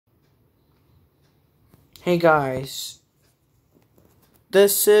Hey guys,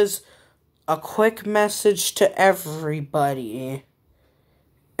 this is a quick message to everybody,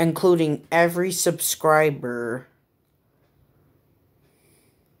 including every subscriber.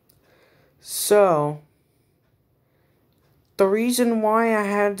 So, the reason why I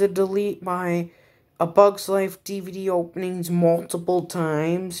had to delete my A Bug's Life DVD openings multiple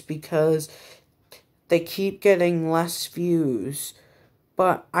times because they keep getting less views.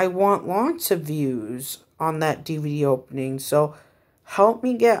 But I want lots of views on that DVD opening, so help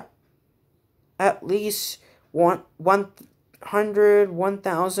me get at least 100,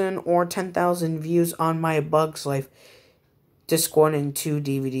 1,000, or 10,000 views on my Bug's Life Disc 1 and 2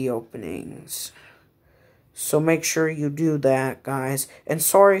 DVD openings. So make sure you do that, guys. And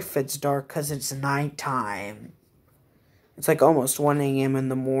sorry if it's dark, because it's nighttime. It's like almost 1 a.m. in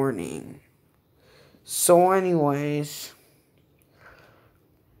the morning. So anyways,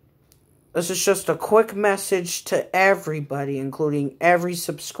 this is just a quick message to everybody, including every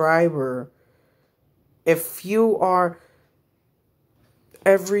subscriber. If you are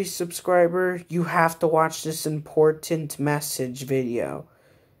every subscriber, you have to watch this important message video.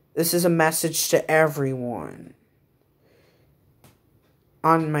 This is a message to everyone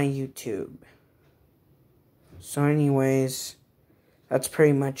on my YouTube. So anyways, that's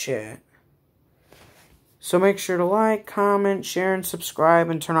pretty much it. So make sure to like, comment, share, and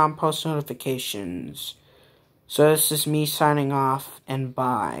subscribe, and turn on post notifications. So this is me signing off, and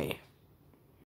bye.